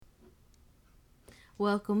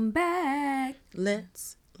Welcome back.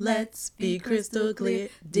 Let's be crystal clear.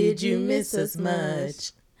 Did you miss us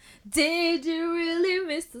much? Did you really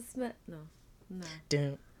miss us much? No.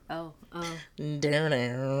 Dun, Oh. dun,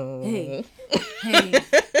 dun.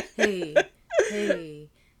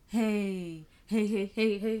 Hey.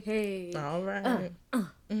 All right.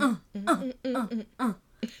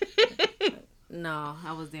 No,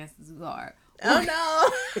 I was dancing too hard. Oh no!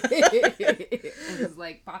 It was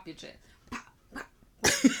like pop your chest.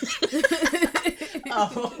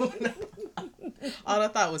 Oh no! All I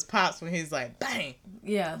thought was pops when he's like bang,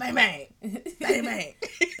 Yeah. bang, bang, bang, bang,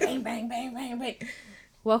 Bang, bang, bang, bang, bang.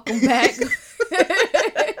 Welcome back.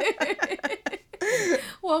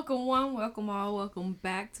 Welcome one, welcome all, welcome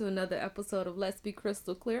back to another episode of Let's Be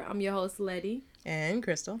Crystal Clear. I'm your host, Letty. And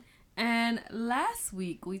Crystal. And last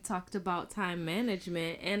week we talked about time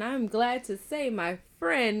management, and I'm glad to say my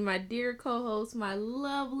friend, my dear co-host, my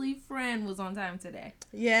lovely friend was on time today.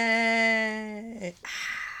 Yay!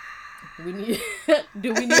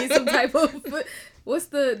 Do we need some type of, what's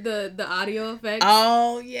the audio effect?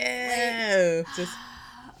 Oh yeah! Just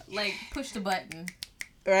like push the button.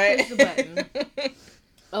 right. Push the button.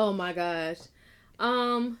 Oh my gosh.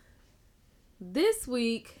 This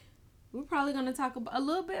week we're probably going to talk a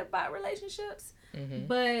little bit about relationships,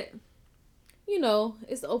 but you know,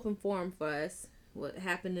 it's open forum for us. What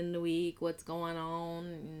happened in the week, what's going on,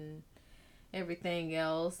 and everything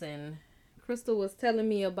else. And Crystal was telling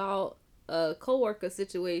me about a coworker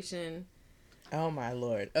situation. Oh my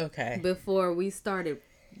Lord. Okay. Before we started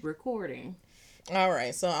recording. All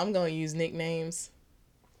right. So I'm gonna use nicknames.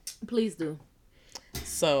 Please do.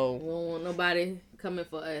 So We don't want nobody coming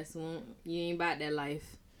for us. You ain't about that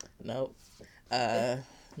life. nope.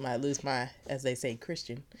 Might lose my, as they say,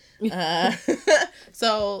 Christian.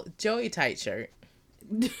 So Joey Tight Shirt.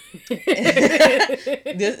 it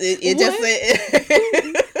just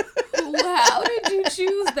said. How did you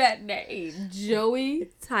choose that name, Joey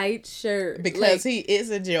Tight Shirt? Because he is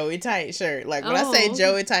a Joey Tight Shirt. Like when I say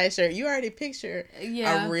Joey Tight Shirt, you already picture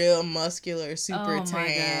a real muscular, super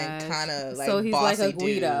tan kind of like so he's bossy like a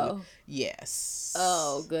Guido. dude. Yes.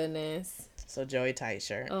 Oh goodness. So Joey Tight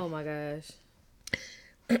Shirt. Oh my gosh.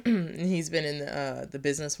 He's been in the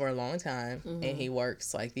business for a long time, and he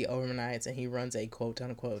works like the overnights, and he runs a quote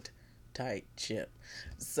unquote tight ship.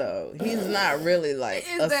 So he's not really like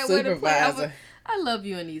a supervisor. I love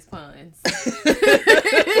you in these puns.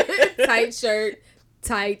 Tight shirt,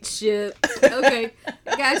 tight ship. Okay,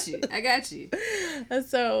 I got you.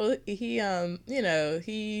 So he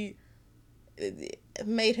he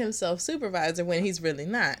made himself supervisor when he's really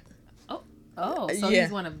not. Oh, so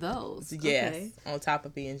he's one of those. Yes, okay. On top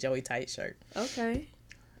of being Joey Tight Shirt. Okay.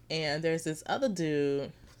 And there's this other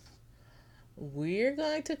dude. We're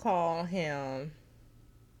going to call him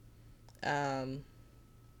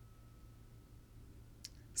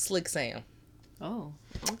Slick Sam. Oh,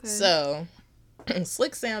 okay. So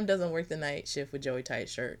Slick Sam doesn't work the night shift with Joey Tight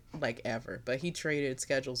Shirt like ever, but he traded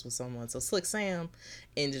schedules with someone. So Slick Sam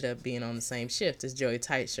ended up being on the same shift as Joey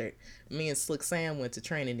Tight Shirt. Me and Slick Sam went to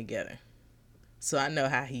training together. So I know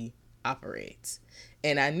how he operates.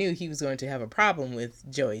 And I knew he was going to have a problem with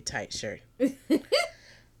Joey Tight Shirt.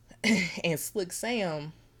 And Slick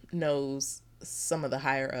Sam knows some of the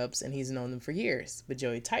higher ups, and he's known them for years. But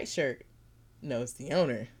Joey Tight Shirt knows the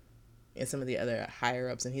owner and some of the other higher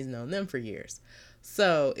ups, and he's known them for years.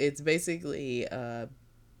 So it's basically a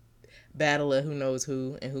battle of who knows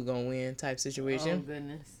who and who gonna win type situation. Oh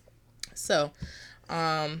goodness. So,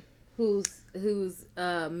 whose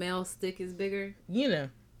male stick is bigger? You know,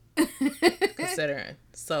 considering.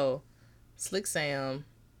 So, Slick Sam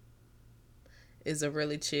is a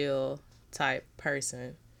really chill type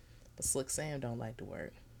person, but Slick Sam don't like to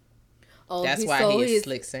work. Oh, that's why he is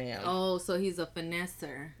Slick Sam. Oh, so he's a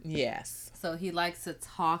finesser. Yes. So he likes to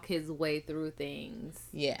talk his way through things.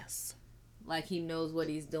 Yes. Like he knows what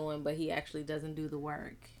he's doing, but he actually doesn't do the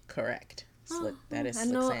work. Correct. Slick. That is I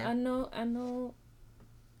Slick know, Sam. I know.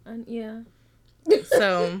 Yeah.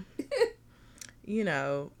 So,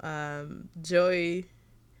 Joey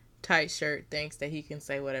Tight Shirt thinks that he can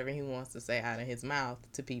say whatever he wants to say out of his mouth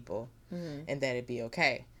to people, and that it'd be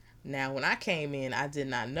okay. Now, when I came in, I did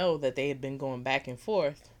not know that they had been going back and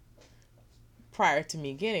forth prior to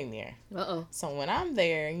me getting there. So when I'm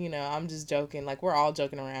there, I'm just joking. Like, we're all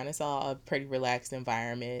joking around. It's all a pretty relaxed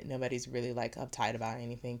environment. Nobody's really, like, uptight about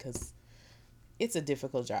anything because it's a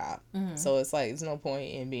difficult job. So it's like, there's no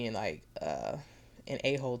point in being, like, an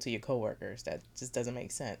a-hole to your coworkers. That just doesn't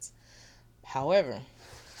make sense. However,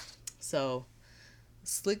 so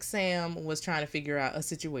Slick Sam was trying to figure out a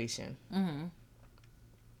situation.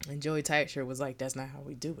 And Joey Tight Shirt was like, that's not how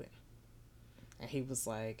we do it. And he was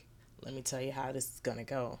like, let me tell you how this is gonna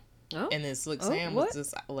go. Oh. And then Slick Sam was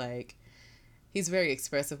just like, he's very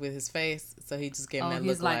expressive with his face, so he just gave him that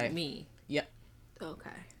look like me. Yep. Okay.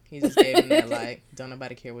 He just gave him that like, don't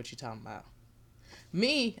nobody care what you're talking about.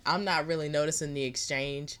 Me, I'm not really noticing the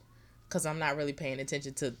exchange because I'm not really paying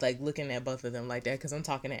attention to like looking at both of them like that because I'm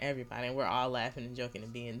talking to everybody and we're all laughing and joking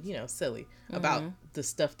and being, you know, silly about the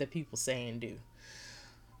stuff that people say and do.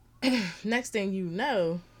 Next thing you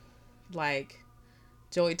know, like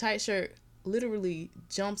Joey Tightshirt literally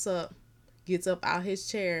jumps up, gets up out his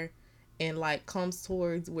chair, and like comes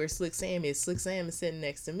towards where Slick Sam is. Slick Sam is sitting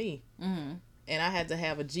next to me. Mm-hmm. And I had to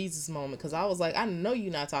have a Jesus moment because I was like, I know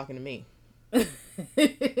you're not talking to me.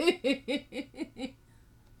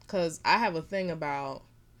 Because I have a thing about,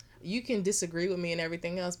 you can disagree with me and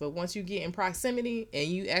everything else, but once you get in proximity and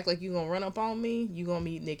you act like you're going to run up on me, you're going to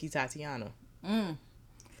meet Nikki Tatiana.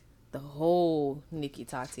 The whole Nikki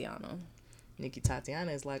Tatiana. Nikki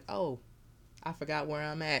Tatiana is like, oh, I forgot where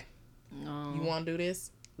I'm at. You want to do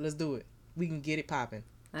this? Let's do it. We can get it popping.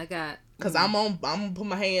 Because I'm going to put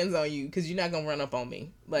my hands on you because you're not going to run up on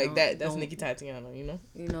me. Like, that's Nikki Tatiana, you know?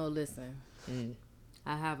 You know, listen.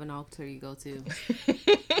 I have an alter ego, too.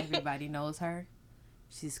 Everybody knows her.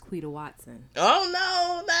 She's Quita Watson. Oh,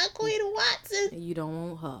 no, not Quita Watson. And you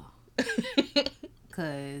don't want her.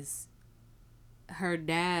 Because her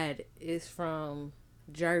dad is from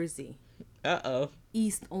Jersey. Uh-oh.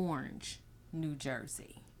 East Orange, New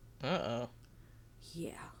Jersey. Uh-oh.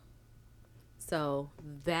 Yeah. So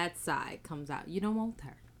that side comes out. You don't want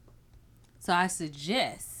her. So I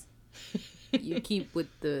suggest you keep with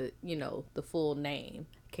the, you know, the full name.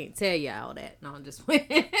 Can't tell you all that. No, I'm just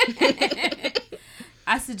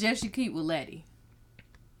I suggest you keep with Letty.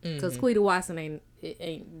 Because Quita Watson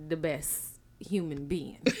ain't the best human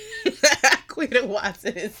being. Quita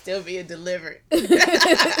Watson is still being delivered.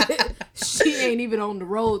 She ain't even on the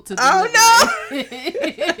road to deliver. Oh, no!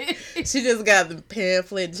 She just got the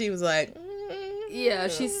pamphlet and she was like... Yeah,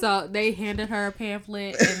 she saw, they handed her a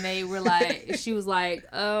pamphlet and they were like, she was like,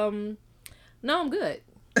 no, I'm good.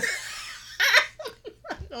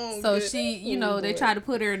 So she, you know, they tried to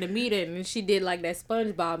put her in the meeting and she did like that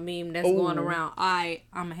SpongeBob meme that's going around.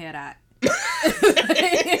 I'm a head out.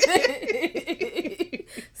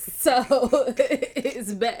 So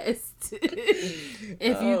it's best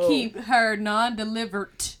if you keep her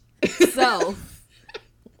non-delivered self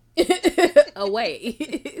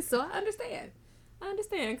away. So I understand,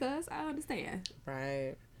 cuz I understand.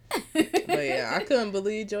 Right. But yeah, I couldn't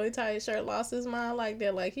believe Joey Tightshirt lost his mind like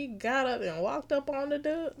that. Like, he got up and walked up on the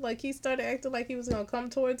dude. Like, he started acting like he was gonna come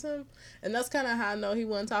towards him. And that's kind of how I know he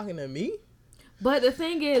wasn't talking to me. But the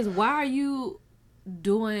thing is, why are you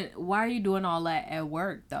doing all that at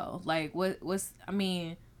work though? Like, what's I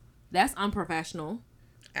mean, that's unprofessional.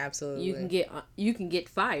 Absolutely. You can get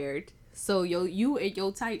fired. So you and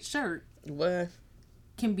your tight shirt what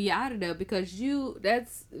can be out of there because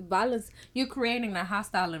that's violence. You're creating a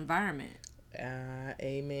hostile environment.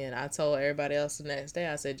 Amen. I told everybody else the next day,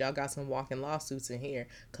 I said, y'all got some walking lawsuits in here.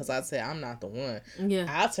 Because I said, I'm not the one. Yeah.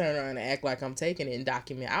 I'll turn around and act like I'm taking it and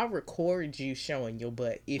document. I'll record you showing your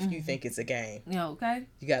butt if you think it's a game. Yeah, okay.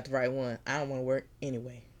 You got the right one. I don't want to work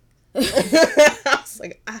anyway. I was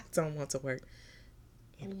like, I don't want to work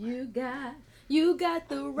anyway. You got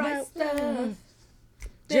the right stuff.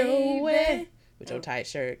 Joey. With your tight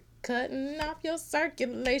shirt. Cutting off your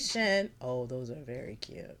circulation. Oh, those are very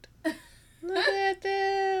cute. Look at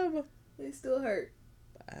them. They still hurt.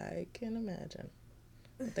 I can imagine.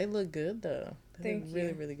 But they look good though. They look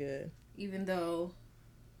really, really good. Even though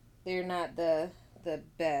they're not the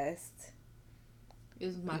best. It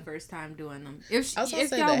was my first time doing them. If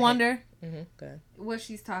y'all wonder what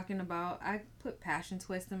she's talking about, I put Passion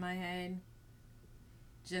Twist in my head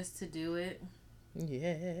just to do it.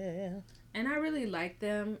 Yeah. And I really like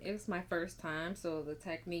them. It was my first time, so the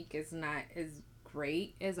technique is not as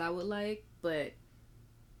great as I would like, but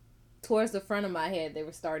towards the front of my head they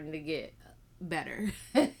were starting to get better.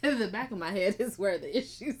 The back of my head is where the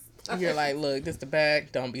issues start. You're like, look, this the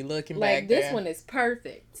back, don't be looking like back this there. One is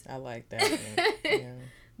perfect. I like that. Yeah.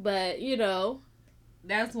 But you know,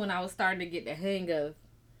 that's when I was starting to get the hang of,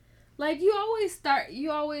 like,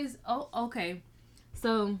 okay,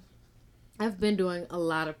 so I've been doing a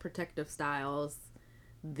lot of protective styles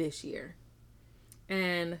this year,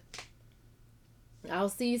 and I'll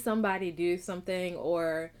see somebody do something,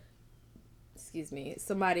 or,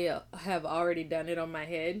 somebody have already done it on my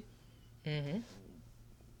head. Mm-hmm.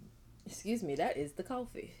 Excuse me, that is the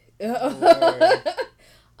coffee.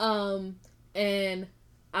 And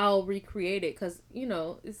I'll recreate it because, you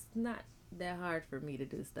know, it's not that hard for me to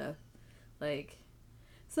do stuff. Like,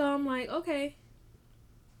 so I'm like, okay,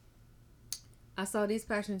 I saw these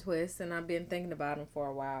passion twists, and I've been thinking about them for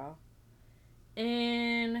a while.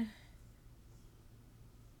 And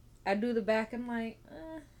I do the back. I'm like,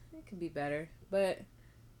 it could be better. But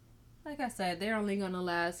like I said, they're only gonna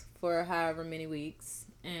last for however many weeks,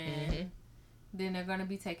 and then they're gonna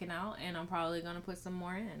be taken out, and I'm probably gonna put some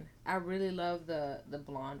more in. I really love the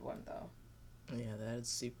blonde one though. Yeah, that is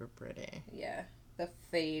super pretty. Yeah, the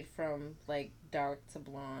fade from like dark to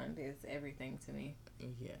blonde is everything to me.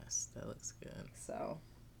 Yes, that looks good. So,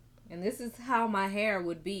 and this is how my hair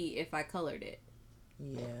would be if I colored it.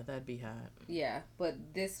 Yeah, that'd be hot. Yeah, but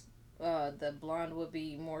this the blonde would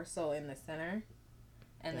be more so in the center,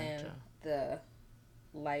 and then the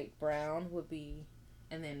light brown would be,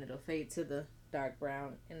 and then it'll fade to the dark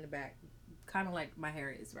brown in the back, kind of like my hair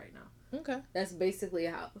is right now. Okay. That's basically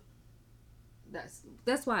how.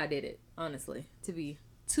 That's why I did it, honestly. To be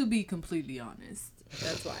completely honest,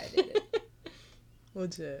 that's why I did it.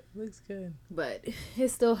 Legit, looks good. But it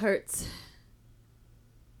still hurts.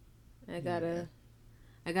 I gotta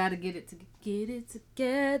get it together. Get it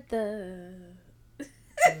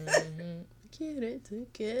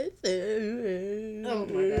together. Oh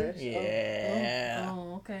my gosh. Yeah.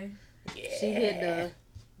 Oh, okay. Yeah. She hit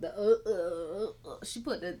she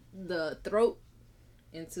put the throat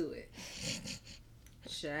into it.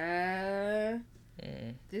 Child.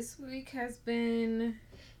 This week has been.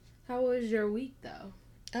 How was your week though?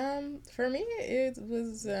 For me it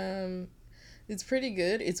was it's pretty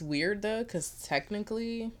good. It's weird though, because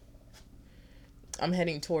technically I'm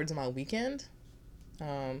heading towards my weekend.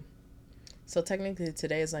 So technically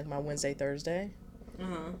today is like my Wednesday, Thursday.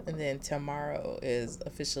 And then tomorrow is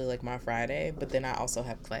officially like my Friday, but then I also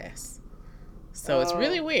have class. So it's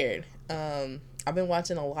really weird. I've been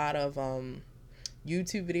watching a lot of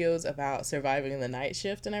YouTube videos about surviving the night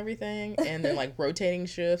shift and everything, and then like rotating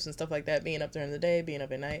shifts and stuff like that, being up during the day, being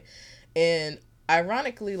up at night. And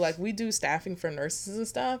ironically, like, we do staffing for nurses and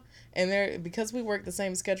stuff, and they're, because we work the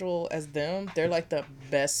same schedule as them, they're like the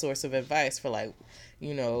best source of advice for, like,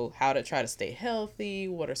 you know, how to try to stay healthy,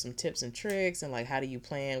 what are some tips and tricks, and like how do you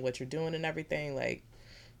plan what you're doing and everything. Like,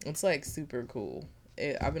 it's like super cool.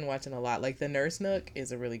 I've been watching a lot. Like, the Nurse Nook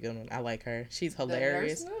is a really good one. I like her. She's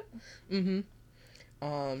hilarious. The Nurse Nook?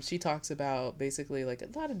 She talks about basically like a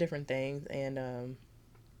lot of different things, and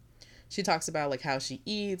she talks about like how she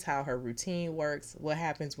eats, how her routine works, what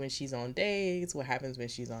happens when she's on days, what happens when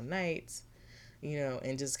she's on nights, you know,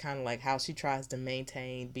 and just kind of like how she tries to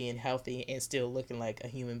maintain being healthy and still looking like a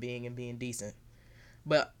human being and being decent.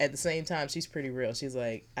 But at the same time, she's pretty real. She's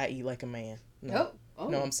like, I eat like a man. No,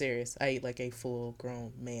 I'm serious. I eat like a full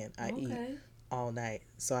grown man. I eat all night,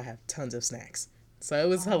 so I have tons of snacks. So it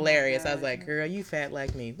was hilarious. I was like, girl, you fat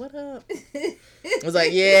like me. What up? I was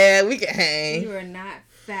like, yeah, we can hang. You are not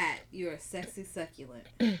fat. You're a sexy succulent.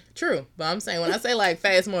 True. But I'm saying, when I say like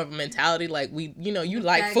fat, it's more of a mentality. Like, we, you know, you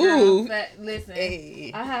like food. Listen,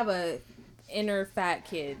 hey. I have a inner fat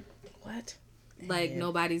kid. What? Like,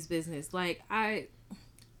 nobody's business. Like, I'm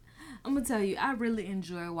going to tell you, I really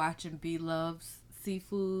enjoy watching B Love's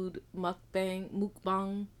seafood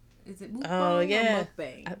mukbang. Is it mukbang or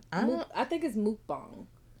mukbang? I think it's mukbang.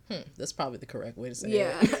 That's probably the correct way to say it.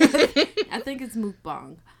 Yeah. I think it's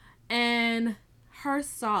mukbang. And her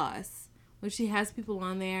sauce, when she has people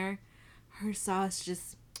on there, her sauce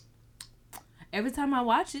just... Every time I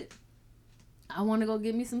watch it, I want to go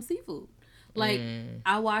get me some seafood. Like,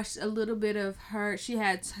 I watched a little bit of her... She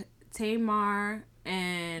had Tamar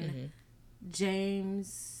and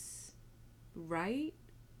James Wright.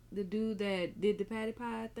 The dude that did the patty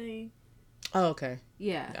pie thing. Oh, okay.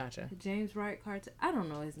 Yeah. Gotcha. James Wright Carter. I don't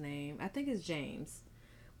know his name. I think it's James.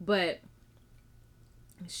 But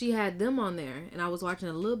she had them on there, and I was watching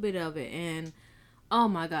a little bit of it, and oh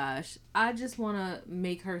my gosh, I just want to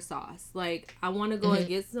make her sauce. Like, I want to go and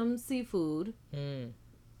get some seafood and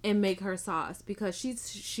make her sauce, because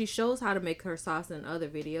she shows how to make her sauce in other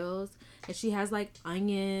videos, and she has like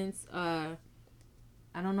onions,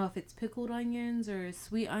 I don't know if it's pickled onions or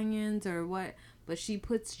sweet onions or what, but she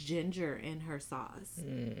puts ginger in her sauce.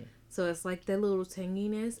 So it's like that little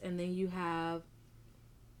tanginess, and then you have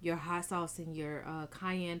your hot sauce and your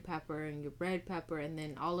cayenne pepper and your red pepper, and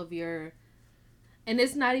then all of your... And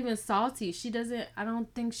it's not even salty. I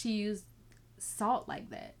don't think she used salt like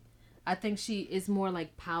that. I think she is more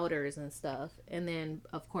like powders and stuff. And then,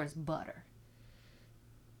 of course, butter.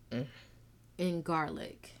 And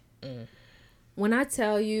garlic. When I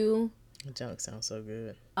tell you... The junk sounds so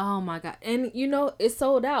good. Oh, my God. And, you know, it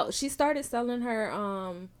sold out. She started selling her...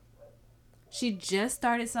 She just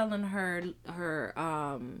started selling her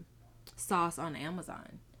sauce on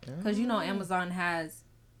Amazon. Because, you know, Amazon has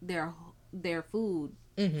their food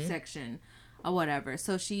section. or whatever.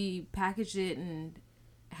 So she packaged it and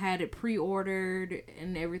had it pre-ordered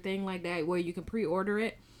and everything like that, where you can pre-order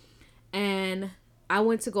it. And I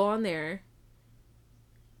went to go on there.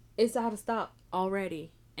 It's out of stock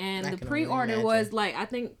already. And the pre-order was like, I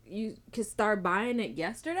think you could start buying it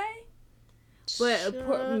yesterday.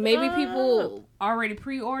 But maybe people already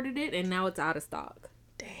pre-ordered it and now it's out of stock.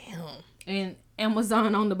 Damn. And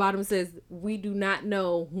Amazon on the bottom says, we do not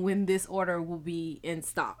know when this order will be in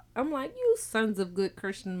stock. I'm like, you sons of good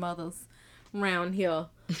Christian mothers around here.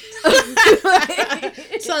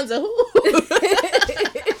 Sons of who?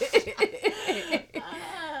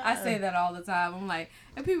 I say that all the time. I'm like,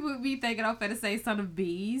 and people would be thinking I'm finna say son of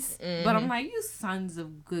bees. Mm-hmm. But I'm like, you sons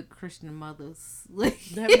of good Christian mothers.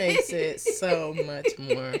 That makes it so much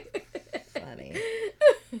more funny.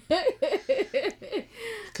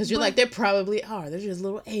 Because you're like, they probably are. They're just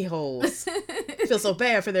little a-holes. Feel so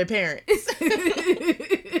bad for their parents.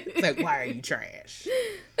 It's like, why are you trash?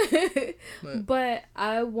 But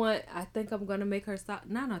I think I'm going to make her sauce.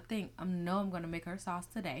 I know I'm going to make her sauce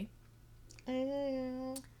today.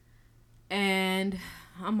 And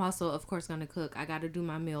I'm also, of course, going to cook. I got to do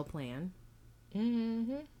my meal plan.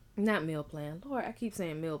 Mm-hmm. Not meal plan. Lord, I keep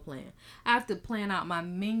saying meal plan. I have to plan out my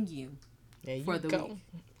menu for the week.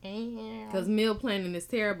 Because meal planning is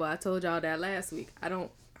terrible. I told y'all that last week.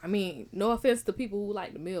 No offense to people who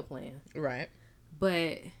like the meal plan. Right.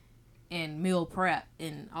 But, and meal prep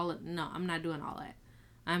and all of, no, I'm not doing all that.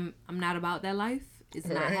 I'm not about that life. It's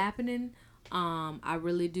not happening. I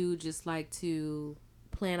really do just like to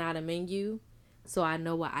plan out a menu so I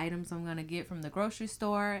know what items I'm going to get from the grocery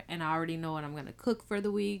store, and I already know what I'm going to cook for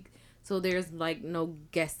the week. So there's like no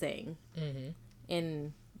guessing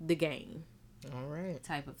in the game. All right.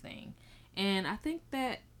 Type of thing. And I think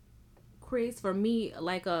that creates for me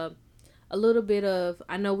like a little bit of,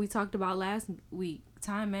 I know we talked about last week,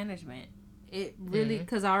 time management. It really,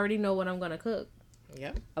 because I already know what I'm going to cook.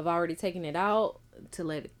 Yep. I've already taken it out to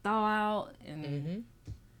let it thaw out, and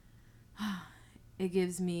it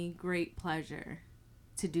gives me great pleasure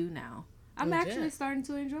to do now. I'm actually starting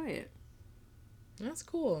to enjoy it. That's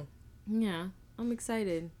cool. Yeah, I'm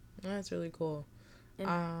excited. That's really cool. And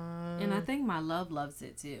I think my love loves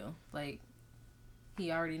it too. Like,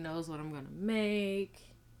 he already knows what I'm gonna make.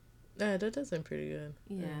 Yeah, that does sound pretty good.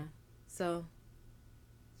 Yeah. So,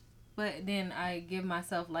 but then I give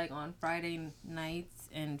myself like on Friday nights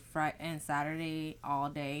and Saturday all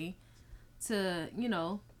day to,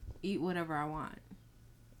 eat whatever I want.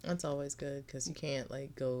 That's always good because you can't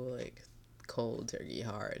like go like cold turkey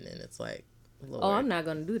hard and then it's like, Lord. Oh, I'm not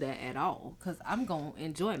gonna do that at all because I'm gonna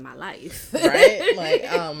enjoy my life. Right? Like,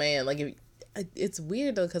 oh man, like it's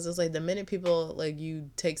weird though because it's like the minute people like you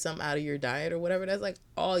take something out of your diet or whatever, that's like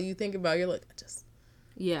all you think about. You're like, I just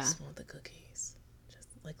want the cookies. Just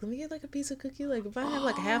like, let me get like a piece of cookie. Like if I have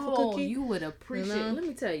like half a cookie, you would appreciate. Let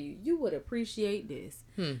me tell you, you would appreciate this.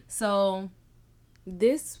 So,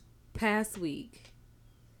 this past week,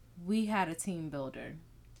 we had a team builder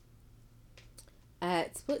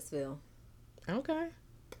at Splitsville. Okay.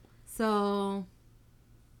 So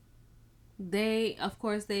they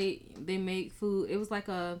made food. It was like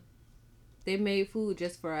they made food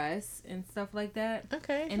just for us and stuff like that.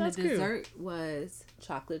 Okay. And the dessert was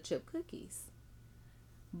chocolate chip cookies.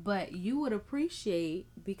 But you would appreciate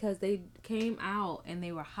because they came out and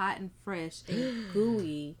they were hot and fresh and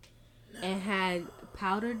gooey and had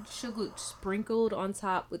powdered sugar sprinkled on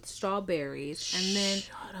top with strawberries. And then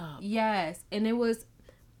shut up. Yes, and it was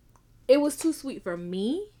too sweet for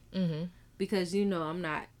me because I'm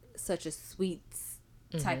not such a sweets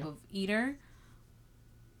type of eater,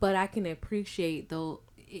 but I can appreciate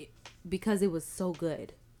because it was so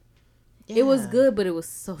good. Yeah. It was good, but it was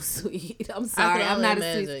so sweet. I'm sorry, I'm not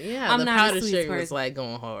a sweet. Yeah, the powdered sugar was like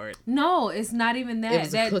going hard. No, it's not even that. It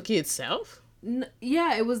was the cookie itself.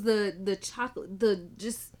 Yeah, it was the chocolate.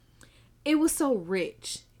 It was so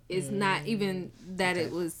rich. It's not even that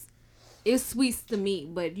it was. It's sweet to me,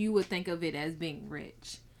 but you would think of it as being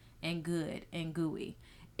rich and good and gooey.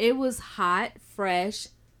 It was hot, fresh,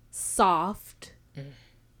 soft,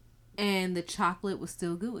 and the chocolate was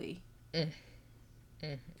still gooey.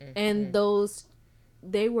 And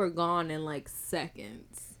they were gone in like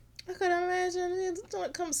seconds. I could imagine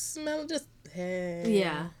it come smell just. Hey.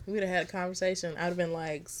 Yeah. We would have had a conversation. I'd have been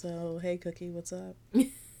like, so, hey, Cookie, what's up? I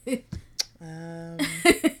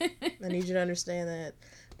need you to understand that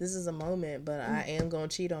this is a moment, but I am going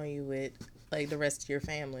to cheat on you with, like, the rest of your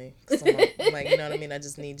family. Like, you know what I mean? I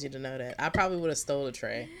just need you to know that. I probably would have stole a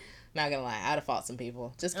tray. Not going to lie. I'd have fought some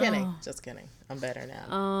people. Just kidding. Oh. Just kidding. I'm better now.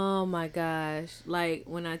 Oh, my gosh. Like,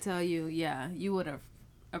 when I tell you, yeah, you would have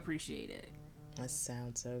appreciated it. That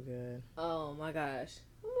sounds so good. Oh my gosh.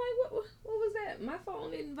 I'm like, what was that? My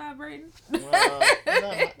phone isn't vibrating. No.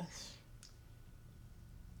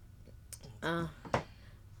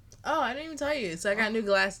 Oh, I didn't even tell you. So I got new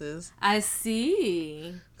glasses. I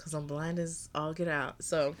see. Because I'm blind as all get out.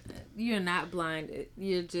 So you're not blind.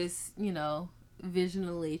 You're just,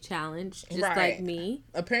 visually challenged, just like me.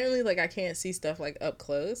 Apparently, like, I can't see stuff, like, up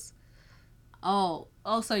close. Oh,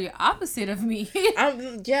 so you're opposite of me.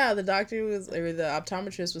 Yeah, the doctor or the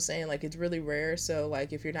optometrist was saying, like, it's really rare, so,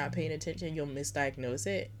 like, if you're not paying attention, you'll misdiagnose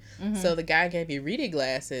it. Mm-hmm. So the guy gave me reading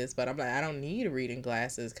glasses, but I'm like, I don't need reading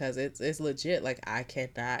glasses, because it's legit, like, I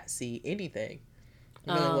cannot see anything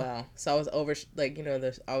really well. So I was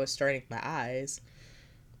I was straining my eyes.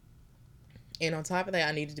 And on top of that,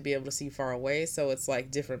 I needed to be able to see far away, so it's,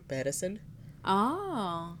 like, different medicine.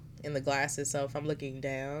 Oh. In the glasses, so if I'm looking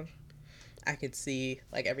down, I can see,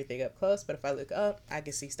 like, everything up close, but if I look up, I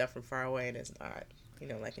can see stuff from far away, and it's not,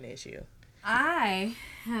 like, an issue. I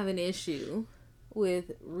have an issue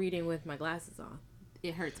with reading with my glasses on.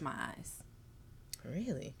 It hurts my eyes.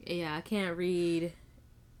 Really? Yeah, I can't read.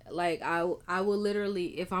 Like, I will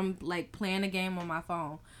literally, if I'm, like, playing a game on my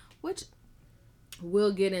phone, which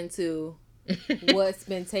we'll get into what's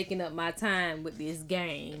been taking up my time with this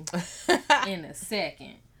game in a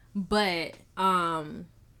second. But,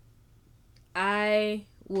 I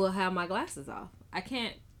will have my glasses off. I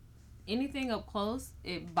can't, anything up close,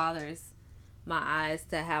 it bothers my eyes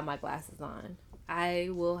to have my glasses on. I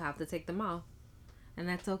will have to take them off. And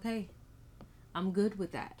that's okay. I'm good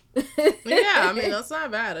with that. Yeah, I mean, that's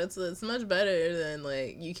not bad. It's much better than,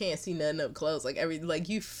 like, you can't see nothing up close. Like,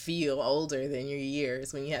 you feel older than your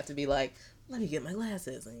years when you have to be like, let me get my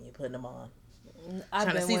glasses, and you're putting them on.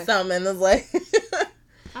 Trying to see something, and it's like...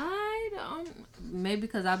 I don't... Maybe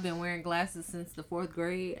because I've been wearing glasses since the 4th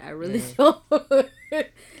grade. I really don't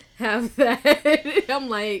have that. I'm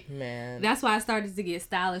like... Man. That's why I started to get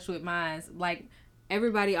stylish with mine. Like,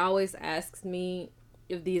 everybody always asks me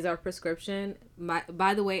if these are prescription.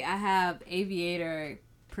 By the way, I have aviator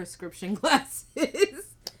prescription glasses.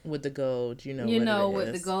 With the gold,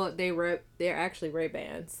 with the gold, they're actually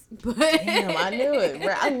Ray-Bans. But damn, I knew it.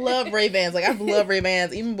 I love Ray-Bans. Like, I've loved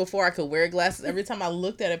Ray-Bans even before I could wear glasses. Every time I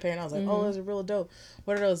looked at a pair, and I was like, oh, those are real dope.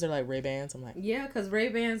 What are those? They're like Ray-Bans. I'm like, yeah, because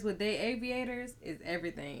Ray-Bans with their aviators is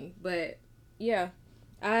everything. But yeah,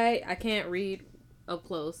 I can't read up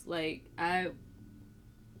close. Like, I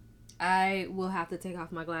will have to take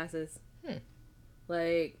off my glasses.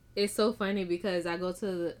 Like, it's so funny because I go to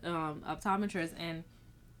the optometrist, and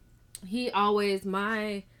he always,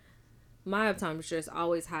 my optometrist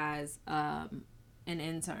always has an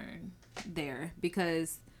intern there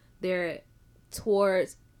because they're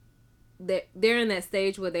in that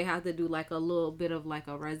stage where they have to do, like, a little bit of, like,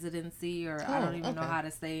 a residency, or I don't even know how to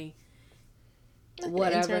say, like,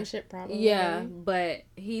 whatever. An internship, probably. Yeah, maybe. But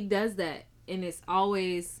he does that, and it's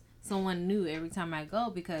always someone new every time I go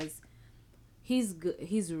because he's good.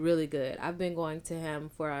 He's really good. I've been going to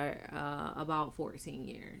him for about 14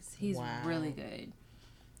 years. He's really good.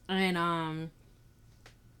 And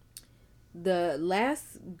the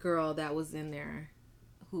last girl that was in there,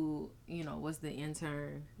 who was the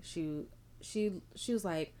intern, she was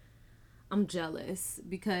like, I'm jealous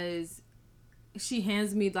because she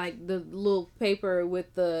hands me, like, the little paper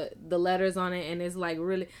with the letters on it, and it's like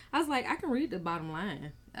really. I was like, I can read the bottom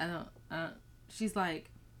line. I don't. She's like,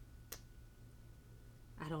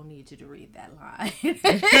 I don't need you to read that line.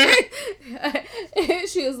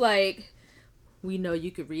 She was like, we know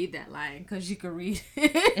you could read that line because you could read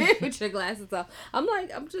with your glasses off. I'm like,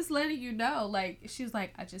 I'm just letting you know. Like, she was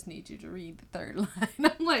like, I just need you to read the 3rd line.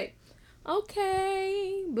 I'm like,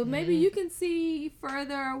 okay, but maybe you can see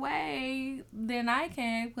further away than I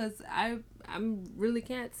can because I really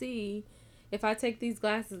can't see if I take these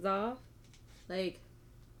glasses off. Like,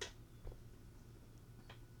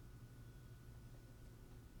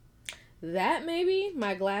 that maybe,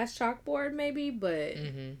 my glass chalkboard maybe, but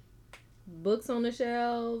books on the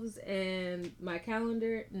shelves and my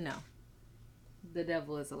calendar, no. The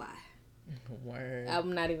devil is a lie. Word.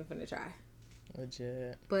 I'm not even finna try.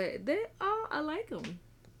 Legit. But I like them.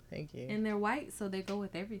 Thank you. And they're white, so they go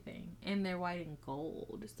with everything. And they're white and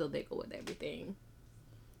gold, so they go with everything.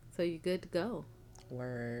 So you're good to go.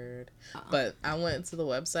 Word. But I went to the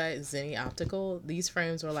website, Zenni Optical. These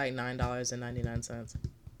frames were like $9.99.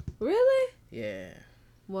 Really? Yeah.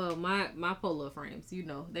 Well, my Polo frames,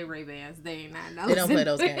 they Ray-Bans. They ain't $9. They don't play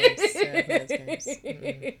those games.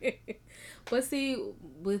 But see,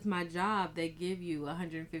 with my job, they give you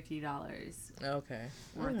 $150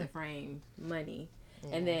 worth of frame money.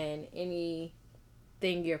 Yeah. And then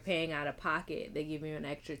anything you're paying out of pocket, they give you an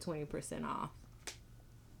extra 20% off.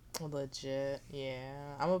 Legit,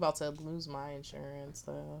 yeah. I'm about to lose my insurance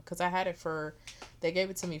though, cause I had it for. They gave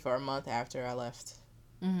it to me for a month after I left.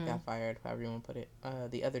 Got fired, however you want to put it.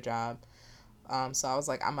 The other job. So I was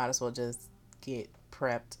like, I might as well just get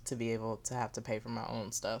prepped to be able to have to pay for my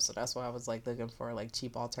own stuff. So that's why I was like looking for like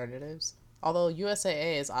cheap alternatives. Although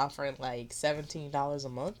USAA is offering like $17 a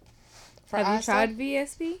month for Have you tried stuff.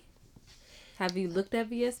 VSP? Have you looked at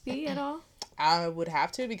VSP at all? I would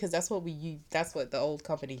have to because that's what we use. That's what the old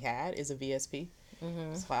company had is a VSP.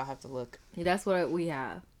 So I'll have to look. That's what we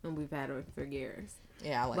have, and we've had it for years.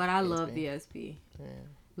 Yeah, I like. But I VSP. love VSP. Yeah.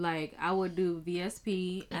 Like I would do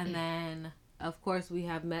VSP, and then of course we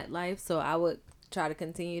have MetLife, so I would try to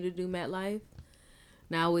continue to do MetLife.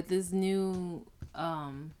 Now with this new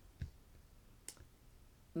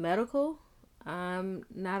medical, I'm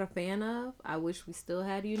not a fan of. I wish we still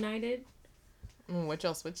had United. What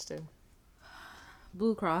y'all switch to?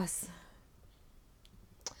 Blue Cross.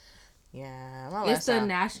 Yeah, it's the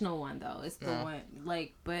national one though. It's the one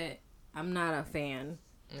like, but I'm not a fan.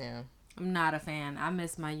 Yeah. I'm not a fan. I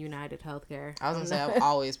miss my United Healthcare. I was gonna say I've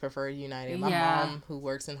always preferred United. My mom, who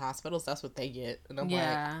works in hospitals, that's what they get, and I'm like,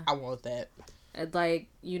 I want that. Like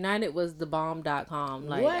United was the bomb.com.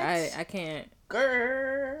 Like what? I can't.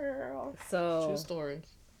 Girl. So true story.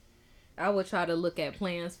 I would try to look at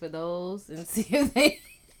plans for those and see if they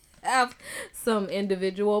have some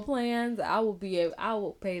individual plans. I will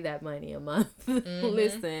pay that money a month.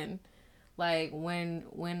 Listen, like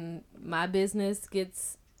when my business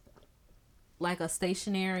gets like a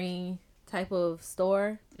stationary type of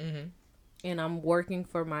store, and I'm working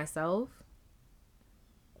for myself,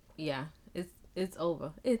 yeah, it's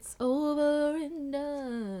over. It's over and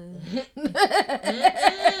done.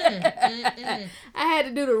 I had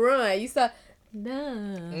to do the run. You saw,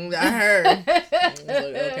 done. I heard. I was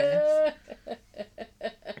like, okay.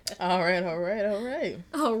 All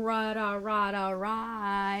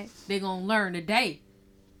right. They gonna learn today.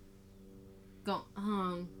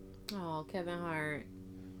 Kevin Hart.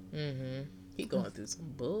 He going through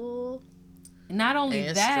some bull. Not only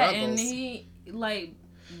and that, struggles. and he like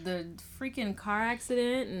the freaking car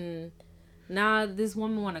accident, and now this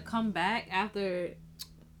woman want to come back after.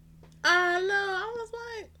 I know. I was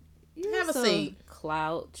like, you have a seat.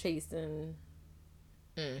 Clout chasing.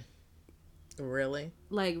 Really?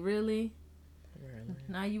 Like really?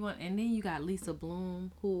 Now you want, and then you got Lisa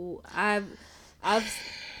Bloom, who I've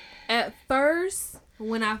at first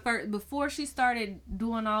before she started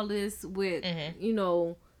doing all this with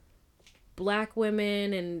black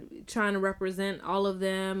women and trying to represent all of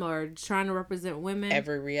them or trying to represent women.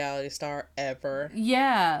 Every reality star ever.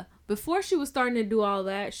 Yeah. Before she was starting to do all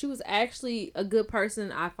that, she was actually a good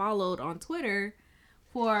person I followed on Twitter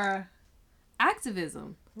for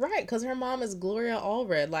activism. Right, because her mom is Gloria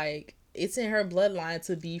Allred. Like, it's in her bloodline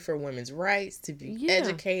to be for women's rights, to be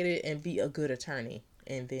educated, and be a good attorney.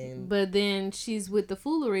 But then she's with the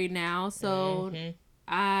foolery now, so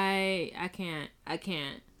I can't.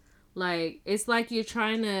 Like, it's like you're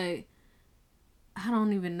trying to, I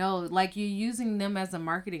don't even know, like you're using them as a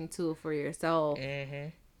marketing tool for yourself.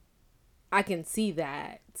 I can see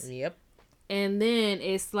that. Yep. And then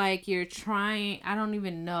it's like you're trying, I don't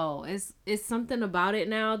even know. It's something about it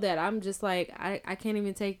now that I'm just like, I can't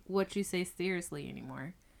even take what you say seriously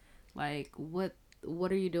anymore. Like, what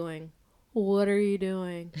are you doing? What are you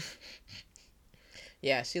doing?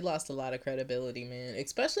 Yeah, she lost a lot of credibility, man.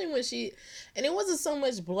 Especially when and it wasn't so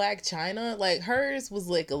much Black China. Like, hers was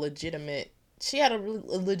like she had a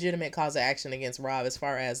legitimate cause of action against Rob as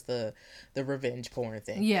far as the revenge porn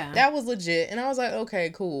thing. Yeah. That was legit. And I was like, okay,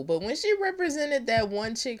 cool. But when she represented that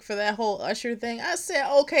one chick for that whole Usher thing, I said,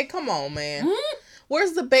 okay, come on, man.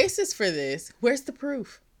 Where's the basis for this? Where's the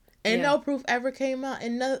proof? And no proof ever came out.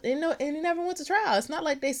 And it never went to trial. It's not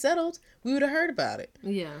like they settled. We would have heard about it.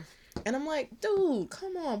 Yeah. And I'm like, dude,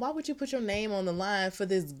 come on. Why would you put your name on the line for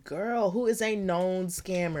this girl who is a known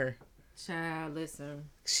scammer? Child, listen.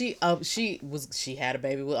 She had a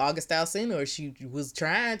baby with August Alsina, or she was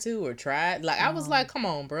trying to, or tried. Like, I was like, come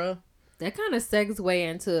on, bro. That kind of segues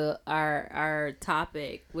into our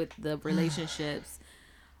topic with the relationships.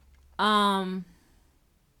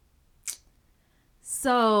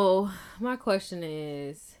 So my question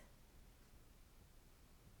is,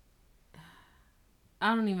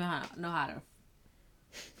 I don't even know how to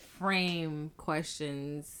frame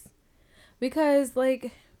questions because,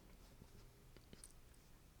 like,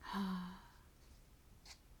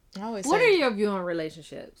 what are your view on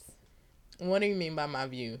relationships? What do you mean by my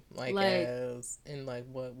view? Like as in like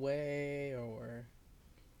what way, or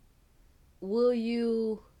will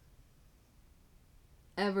you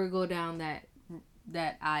ever go down that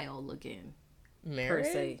aisle again? marriage?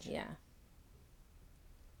 Per se, yeah.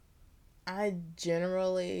 I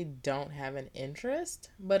generally don't have an interest,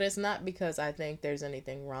 but it's not because I think there's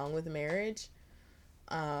anything wrong with marriage.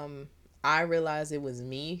 I realized it was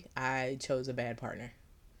me. I chose a bad partner.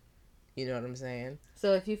 You know what I'm saying?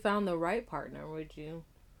 So if you found the right partner, would you?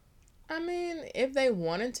 I mean, if they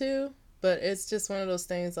wanted to, but it's just one of those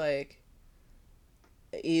things like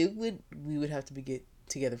we would have to get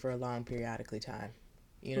together for a long periodically time.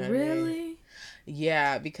 You know what I mean? Really?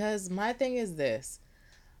 Yeah, because my thing is this.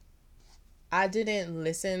 I didn't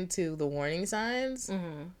listen to the warning signs,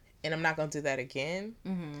 and I'm not going to do that again.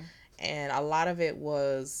 And a lot of it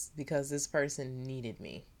was because this person needed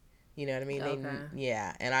me. You know what I mean? Okay.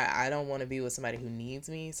 Yeah, and I don't want to be with somebody who needs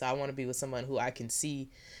me, so I want to be with someone who I can see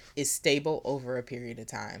is stable over a period of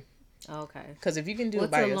time. Okay. Because if you can do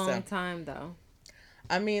it by yourself. What's a long time, though?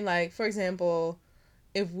 I mean, like, for example,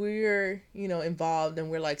 if we're, involved and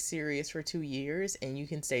we're, like, serious for 2 years and you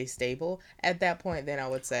can stay stable, at that point, then I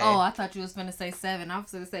would say... Oh, I thought you was going to say 7. I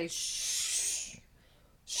was going to say, shh.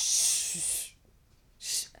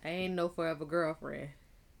 I ain't no forever girlfriend.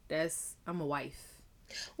 I'm a wife.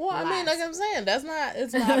 Well, I mean, like I'm saying,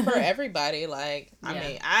 it's not for everybody. Like, I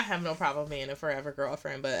mean, I have no problem being a forever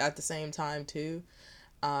girlfriend, but at the same time, too,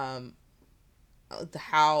 how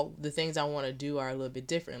the things I want to do are a little bit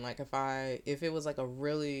different. Like, if it was like I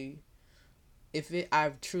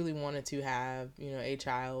truly wanted to have, a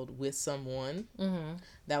child with someone,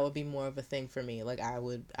 that would be more of a thing for me. Like, I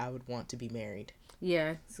would want to be married.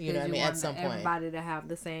 Yeah, you know what I mean. At some point, everybody to have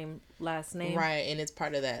the same last name, right? And it's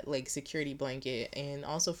part of that like security blanket, and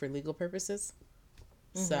also for legal purposes.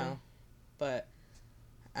 So, but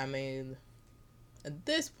I mean, at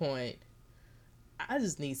this point, I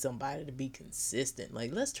just need somebody to be consistent.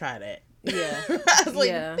 Like, let's try that. Yeah, I was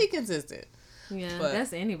like, be consistent. Yeah, but,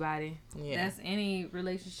 that's anybody. Yeah, that's any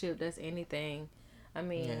relationship. That's anything. I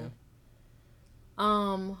mean,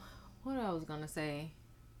 what I was gonna say.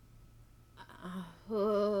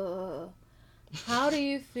 How do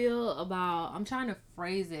you feel about... I'm trying to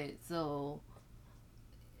phrase it so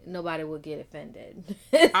nobody will get offended.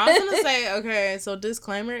 I was gonna say, okay, so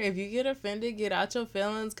disclaimer, if you get offended, get out your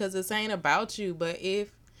feelings, because this ain't about you. But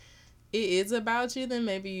if it is about you, then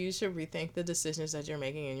maybe you should rethink the decisions that you're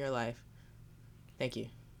making in your life. Thank you.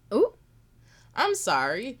 Ooh. I'm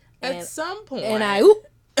sorry. At some point. And I ooh.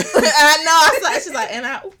 I know. She's like, and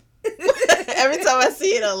I ooh. Every time I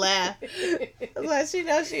see it, I laugh. I was like, she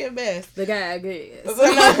knows she a mess. The guy agrees.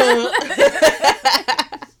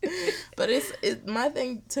 But it's my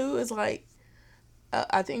thing too is like,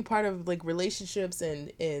 I think part of like relationships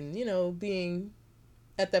and being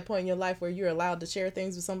at that point in your life where you're allowed to share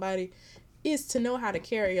things with somebody is to know how to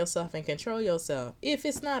carry yourself and control yourself. If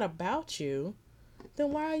it's not about you,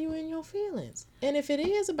 then why are you in your feelings? And if it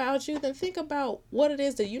is about you, then think about what it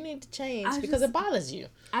is that you need to change because it bothers you.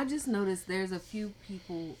 I just noticed there's a few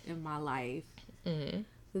people in my life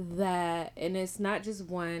that, and it's not just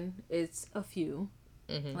one, it's a few,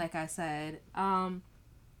 like I said, are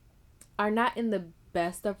not in the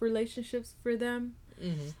best of relationships for them.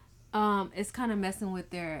 It's kind of messing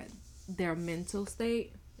with their mental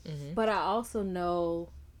state. But I also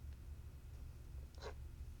know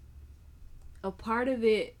a part of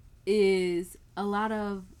it is a lot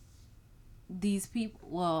of these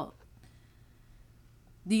people,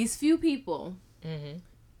 these few people,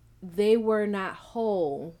 they were not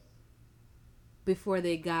whole before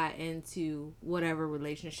they got into whatever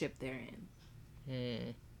relationship they're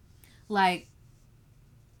in. Like,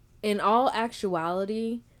 in all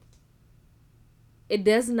actuality, it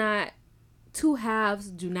does not, 2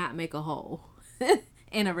 halves do not make a whole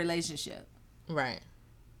in a relationship. Right.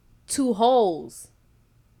 2 wholes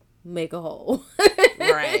make a whole.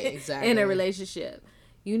 Right, exactly. In a relationship.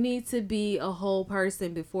 You need to be a whole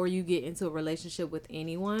person before you get into a relationship with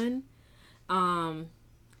anyone. And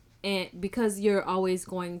because you're always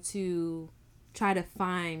going to try to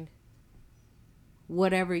find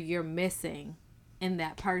whatever you're missing in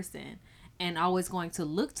that person, and always going to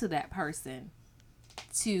look to that person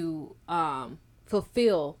to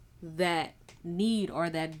fulfill that need or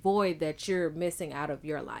that void that you're missing out of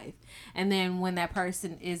your life. And then when that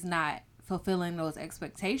person is not fulfilling those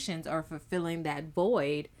expectations or fulfilling that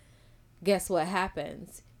void, guess what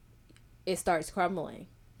happens? It starts crumbling.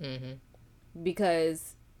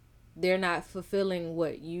 Because they're not fulfilling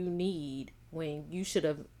what you need when you should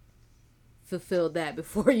have fulfilled that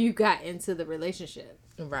before you got into the relationship.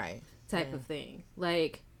 Right. Type of thing.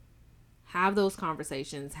 Like, have those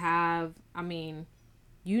conversations. Like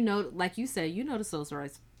you said, you notice those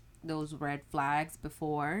red flags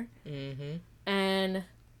before. And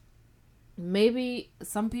maybe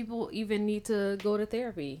some people even need to go to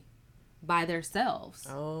therapy by themselves.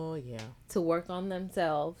 Oh, yeah. To work on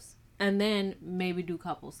themselves, and then maybe do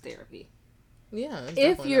couples therapy. Yeah.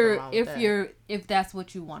 If that's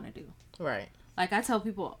what you want to do. Right. Like I tell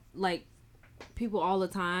people all the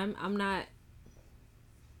time,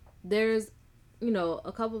 there's,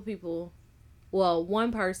 a couple of people, well,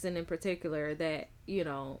 one person in particular that,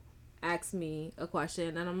 asked me a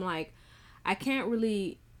question, and I'm like, I can't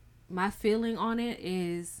really, my feeling on it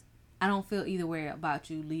is, I don't feel either way about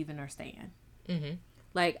you leaving or staying. Mm-hmm.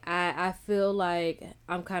 Like, I feel like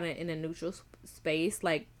I'm kind of in a neutral space,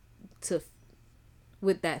 like,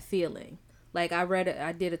 with that feeling. Like,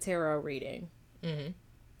 I did a tarot reading mm-hmm.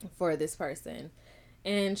 for this person,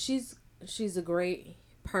 and she's a great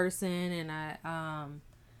person, and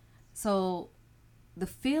so the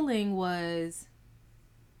feeling was,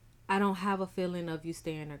 I don't have a feeling of you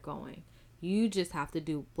staying or going. You just have to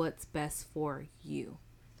do what's best for you.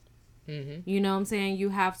 Mm-hmm. You know what I'm saying? You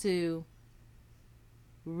have to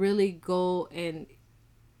really go and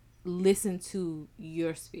listen to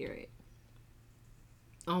your spirit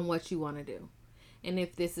on what you want to do. And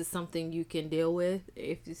if this is something you can deal with,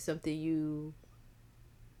 if it's something you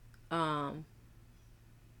can't,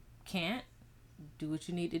 do what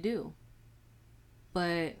you need to do.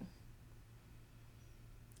 But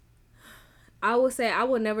I would say I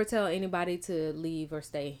would never tell anybody to leave or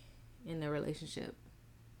stay in a relationship.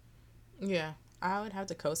 Yeah, I would have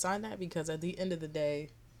to co-sign that, because at the end of the day,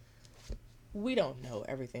 we don't know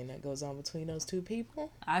everything that goes on between those two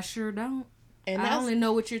people. I sure don't. And I only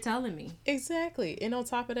know what you're telling me. Exactly. And on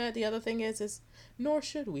top of that, the other thing is nor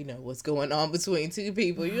should we know what's going on between two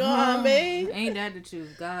people. You know what I mean? Ain't that the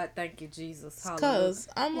truth? God, thank you, Jesus. Because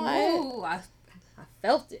I'm like... Ooh, I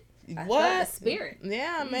felt it. I felt the spirit.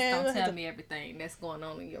 Yeah, Please man. don't tell me everything that's going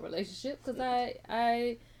on in your relationship, because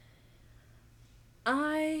I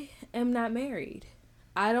am not married.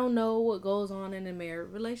 I don't know what goes on in a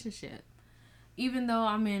married relationship. Even though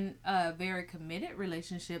I'm in a very committed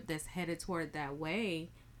relationship that's headed toward that way,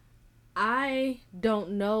 I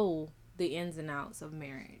don't know the ins and outs of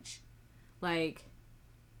marriage. Like,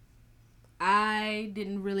 I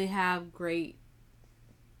didn't really have great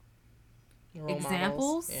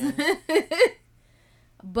examples. Yeah.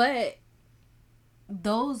 But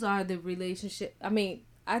those are the relationship. I mean,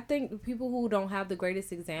 I think people who don't have the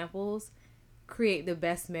greatest examples create the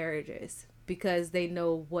best marriages, because they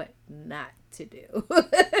know what not to do.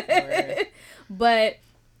 Right. But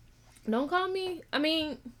don't call me. I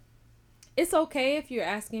mean, it's okay if you're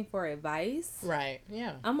asking for advice. Right.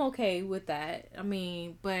 Yeah. I'm okay with that. I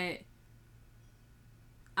mean, but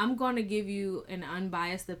I'm going to give you an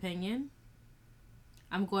unbiased opinion.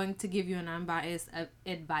 I'm going to give you an unbiased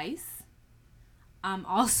advice. I'm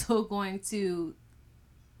also going to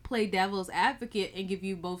play devil's advocate and give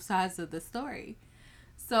you both sides of the story.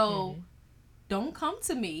 So don't come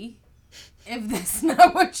to me if that's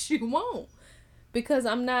not what you want, because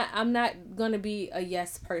I'm not gonna be a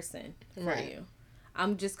yes person for you.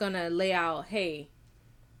 I'm just gonna lay out, hey,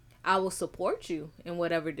 I will support you in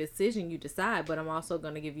whatever decision you decide, but I'm also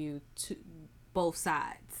gonna give you both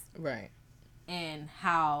sides, right, and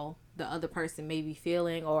how the other person may be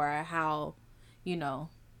feeling, or how, don't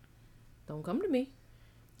come to me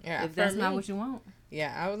if that's not what you want.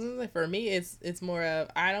 Yeah, I was gonna say, for me, it's more of,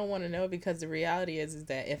 I don't want to know, because the reality is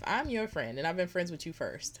that if I'm your friend and I've been friends with you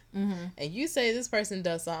first, and you say this person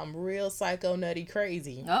does something real psycho nutty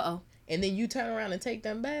crazy, and then you turn around and take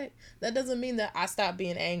them back, that doesn't mean that I stop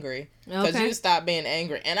being angry because you stop being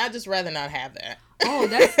angry, and I just rather not have that. Oh,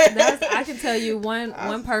 that's I can tell you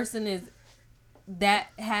one person is that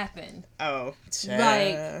happened. Oh,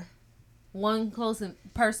 like one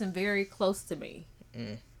person very close to me,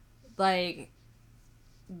 like.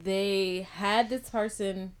 They had this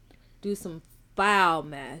person do some foul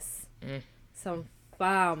mess.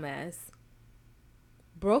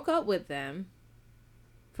 Broke up with them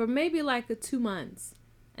for maybe like 2 months,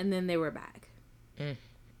 and then they were back.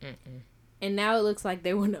 And now it looks like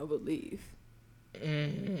they will never leave.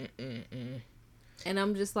 And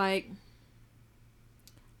I'm just like,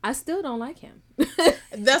 I still don't like him.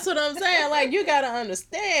 That's what I'm saying. Like, you gotta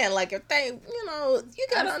understand. Like, if they, you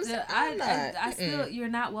gotta understand. I still, you're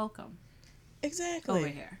not welcome. Exactly. Over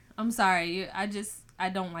here. I'm sorry. I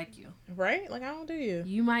don't like you. Right? Like, I don't do you.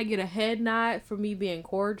 You might get a head nod for me being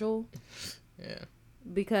cordial. Yeah.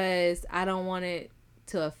 Because I don't want it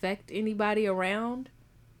to affect anybody around.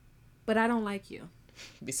 But I don't like you.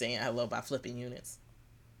 Be saying hello by flipping units.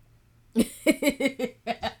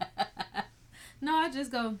 No, I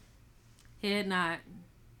just go head nod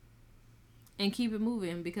and keep it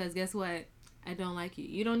moving, because guess what? I don't like you.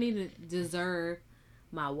 You don't need to deserve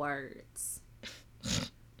my words.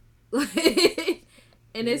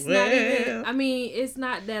 And it's not even, I mean, it's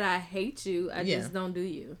not that I hate you. I just don't do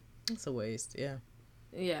you. It's a waste, yeah.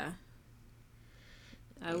 Yeah.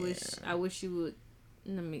 I wish you would.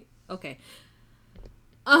 Let me. Okay.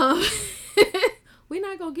 We're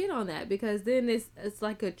not gonna get on that because then it's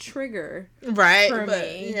like a trigger, right? For but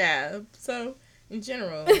me. Yeah. So in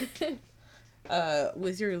general,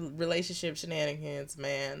 with your relationship shenanigans,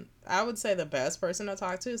 man, I would say the best person to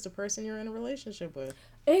talk to is the person you're in a relationship with.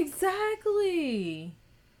 Exactly.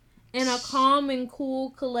 In a calm and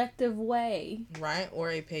cool, collective way. Right, or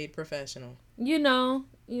a paid professional. You know,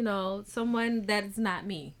 someone that's not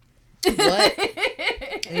me. What?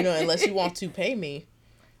 Unless you want to pay me.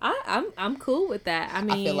 I'm cool with that. I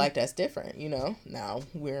mean, I feel like that's different. Now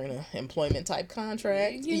we're in an employment type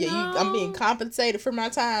contract. I'm being compensated for my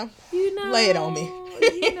time. Lay it on me.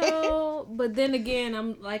 But then again,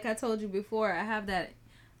 I'm like I told you before. I have that,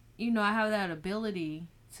 I have that ability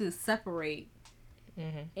to separate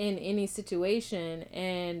in any situation,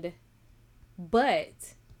 but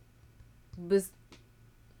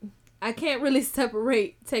I can't really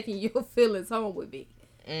separate taking your feelings home with me.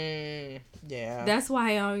 Yeah. That's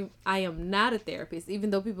why I am not a therapist. Even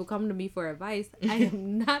though people come to me for advice, I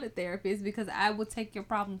am not a therapist because I will take your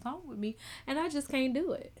problems home with me, and I just can't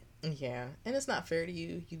do it. Yeah, and it's not fair to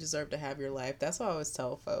you. You deserve to have your life. That's what I always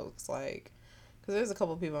tell folks. Like, because there's a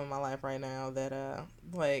couple people in my life right now that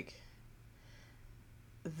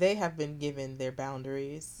they have been given their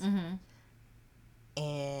boundaries,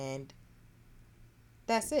 and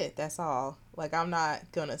that's it. That's all. Like, I'm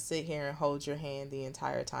not gonna sit here and hold your hand the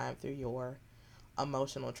entire time through your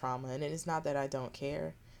emotional trauma. And it's not that I don't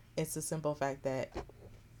care. It's the simple fact that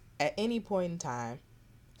at any point in time,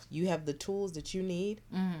 you have the tools that you need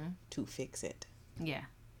to fix it. Yeah.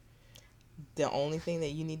 The only thing that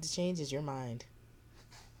you need to change is your mind.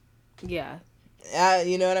 Yeah.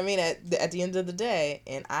 You know what I mean? At the end of the day,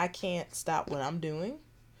 and I can't stop what I'm doing,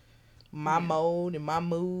 my mode and my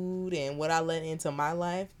mood and what I let into my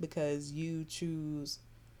life because you choose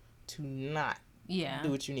to not do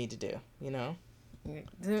what you need to do,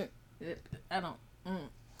 I don't I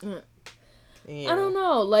don't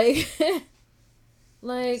know, like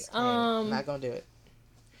not gonna do it.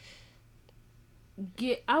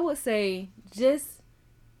 I would say just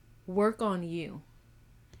work on you.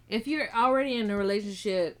 If you're already in a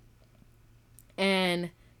relationship and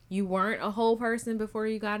you weren't a whole person before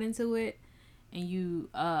you got into it, and you're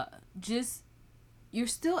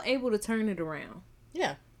still able to turn it around.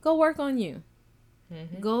 Yeah. Go work on you.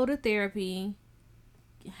 Go to therapy.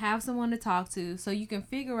 Have someone to talk to so you can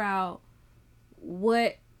figure out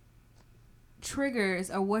what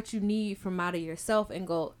triggers or what you need from out of yourself and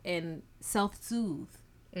go and self-soothe.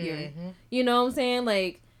 You know what I'm saying?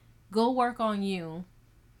 Like, go work on you.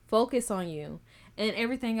 Focus on you. And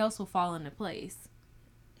everything else will fall into place.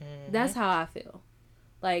 That's how I feel.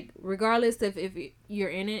 Like, regardless of if you're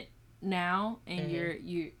in it now and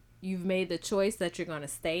you've made the choice that you're going to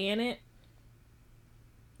stay in it,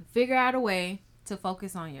 figure out a way to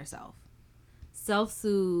focus on yourself.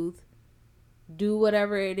 Self-soothe. Do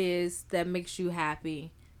whatever it is that makes you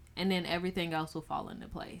happy. And then everything else will fall into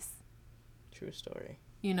place. True story.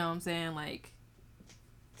 You know what I'm saying? Like,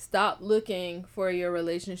 stop looking for your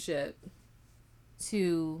relationship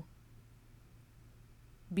to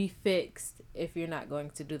be fixed if you're not going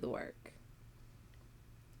to do the work.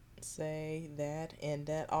 Say that, and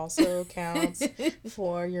that also counts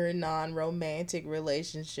for your non-romantic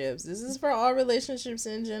relationships. This is for all relationships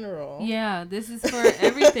in general. Yeah, this is for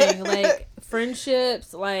everything. Like,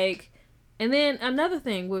 friendships, like, and then another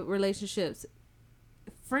thing with relationships,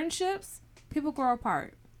 friendships, people grow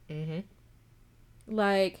apart.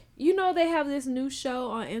 Like, they have this new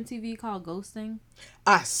show on MTV called Ghosting.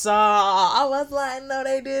 I saw. I was like, no,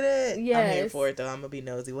 they didn't. Yes. I'm here for it, though. I'm going to be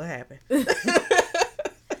nosy. What happened?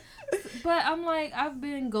 But I'm like, I've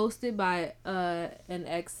been ghosted by an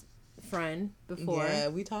ex-friend before. Yeah,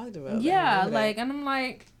 we talked about that. Yeah, like, and I'm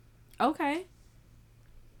like, okay.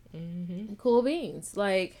 Cool beans.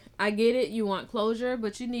 Like, I get it. You want closure,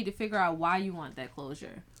 but you need to figure out why you want that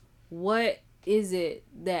closure. What is it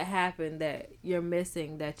that happened that you're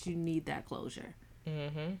missing that you need that closure?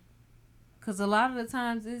 Because a lot of the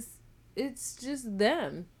times it's just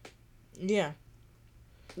them. Yeah.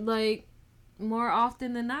 Like, more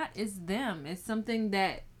often than not, it's them. It's something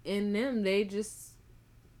that in them they just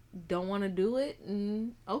don't want to do it.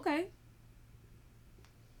 And okay,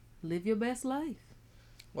 live your best life.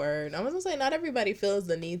 Word. I was gonna say, not everybody feels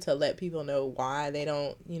the need to let people know why they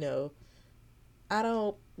don't. I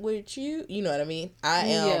don't with you. You know what I mean? I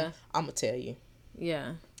am. Yeah. I'm going to tell you.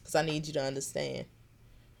 Yeah. Because I need you to understand.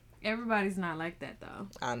 Everybody's not like that, though.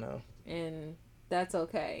 I know. And that's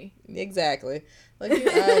okay. Exactly. Like,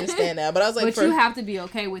 I understand that. But I was like, but you have to be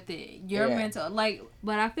okay with it. Your mental, like,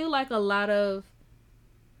 but I feel like a lot of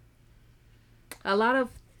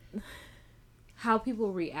how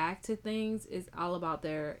people react to things is all about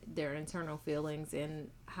their internal feelings and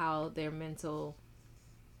how their mental,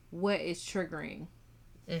 what is triggering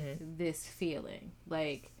this feeling.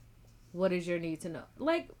 Like, what is your need to know?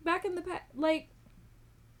 Like, back in the past, like,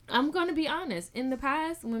 I'm going to be honest. In the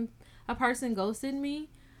past, when a person ghosted me,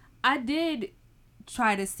 I did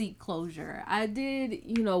try to seek closure. I did,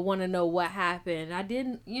 want to know what happened. I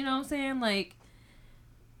didn't, you know what I'm saying? Like,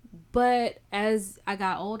 but as I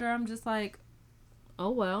got older, I'm just like, oh,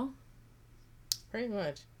 well. Pretty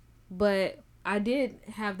much. But I did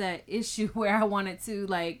have that issue where I wanted to,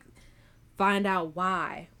 like, find out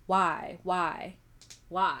why. And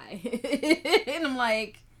I'm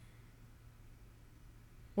like,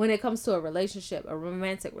 when it comes to a relationship, a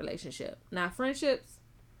romantic relationship, not friendships,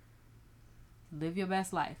 live your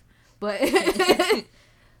best life. But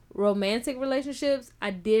romantic relationships,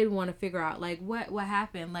 I did want to figure out, like, what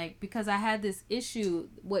happened. Like, because I had this issue,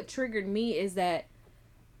 what triggered me is that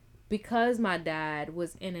because my dad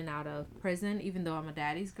was in and out of prison, even though I'm a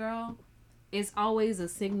daddy's girl, it's always a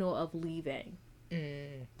signal of leaving.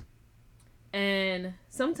 And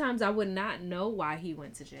sometimes I would not know why he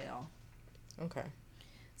went to jail. Okay.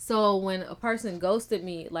 So when a person ghosted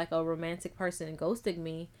me, like a romantic person ghosted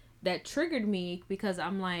me, that triggered me because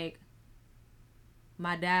I'm like,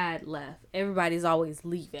 my dad left. Everybody's always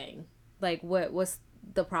leaving. Like, what's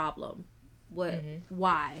the problem?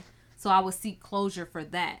 Why? So I would seek closure for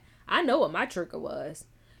that. I know what my trigger was.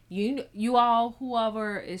 You all,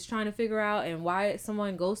 whoever is trying to figure out and why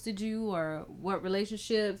someone ghosted you or what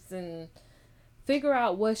relationships, and figure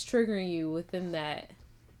out what's triggering you within that.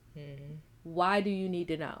 Why do you need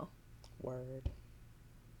to know? Word.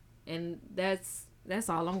 And that's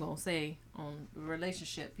all I'm going to say on the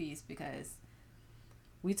relationship piece, because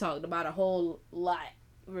we talked about a whole lot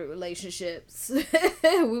with relationships.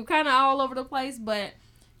 We're kind of all over the place, but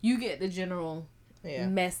you get the general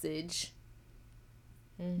message.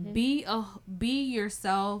 Be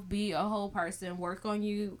yourself, be a whole person, work on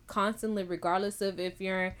you constantly, regardless of if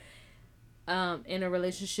you're in a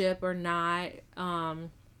relationship or not.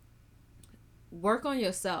 Work on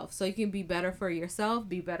yourself so you can be better for yourself,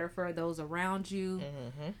 be better for those around you,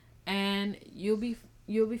 and you'll be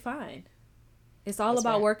fine. It's all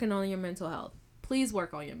about working on your mental health. Please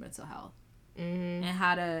work on your mental health and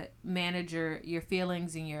how to manage your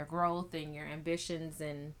feelings and your growth and your ambitions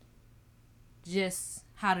and just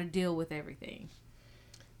how to deal with everything.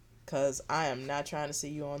 Because I am not trying to see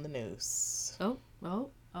you on the news. Oh.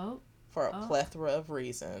 For a plethora of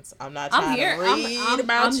reasons. I'm not trying to read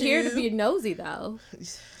about you. I'm here to be nosy, though.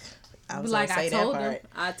 I was like, I told him.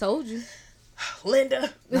 I told you.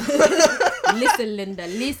 Linda. Listen, Linda.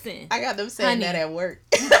 Listen. I got them saying that at work.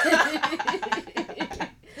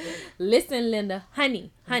 Listen, Linda.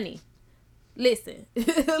 Honey. Listen.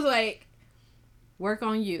 Like, work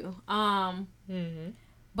on you.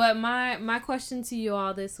 But my question to you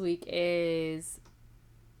all this week is,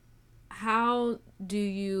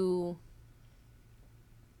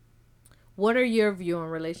 what are your view on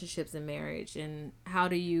relationships and marriage, and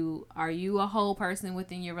are you a whole person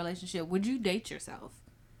within your relationship? Would you date yourself?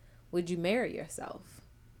 Would you marry yourself?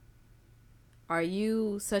 Are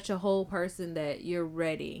you such a whole person that you're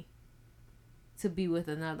ready to be with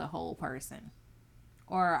another whole person?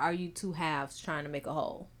 Or are you two halves trying to make a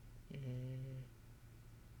whole?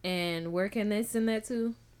 And where can they send that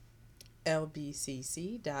to?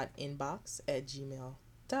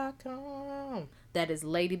 lbcc.inbox@gmail.com. That is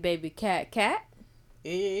ladybabycat.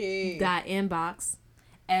 Hey.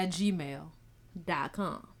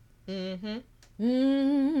 .inbox@gmail.com. And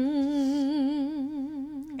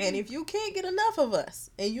if you can't get enough of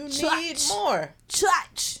us and you need more,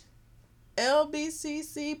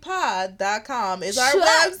 lbccpod.com is our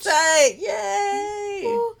website. Yay!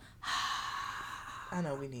 Ooh. I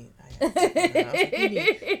know we need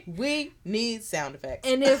we need sound effects.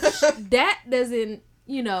 And if that doesn't,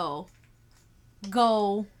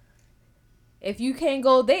 go, if you can't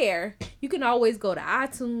go there, you can always go to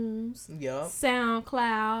iTunes,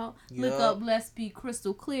 SoundCloud, look up Let's Be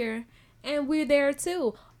Crystal Clear, and we're there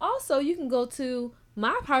too. Also, you can go to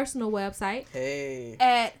my personal website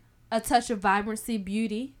at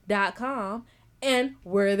atouchofvibrancybeauty.com, and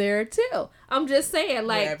we're there too. I'm just saying,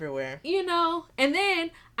 like, we're everywhere. And then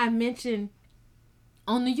I mentioned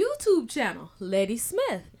on the YouTube channel, Letty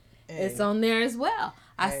Smith. Hey. It's on there as well.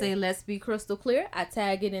 I say, let's be crystal clear. I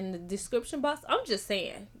tag it in the description box. I'm just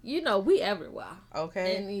saying, we everywhere.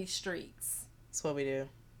 Okay. In these streets. That's what we do.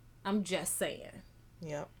 I'm just saying.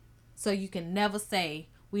 Yep. So you can never say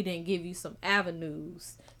we didn't give you some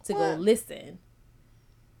avenues to go listen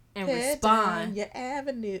and respond. Your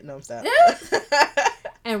avenue. No, I'm sorry.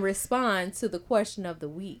 And respond to the question of the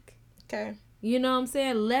week. Okay. You know what I'm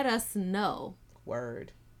saying? Let us know.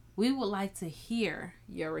 Word. We would like to hear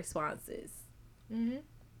your responses. Mm-hmm.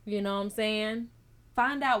 You know what I'm saying?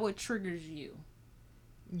 Find out what triggers you.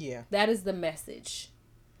 Yeah. That is the message.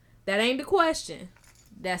 That ain't the question.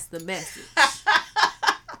 That's the message.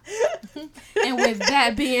 And with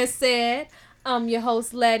that being said, I'm your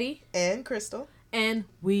host, Lette and Crystal. And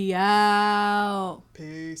we out.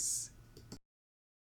 Peace.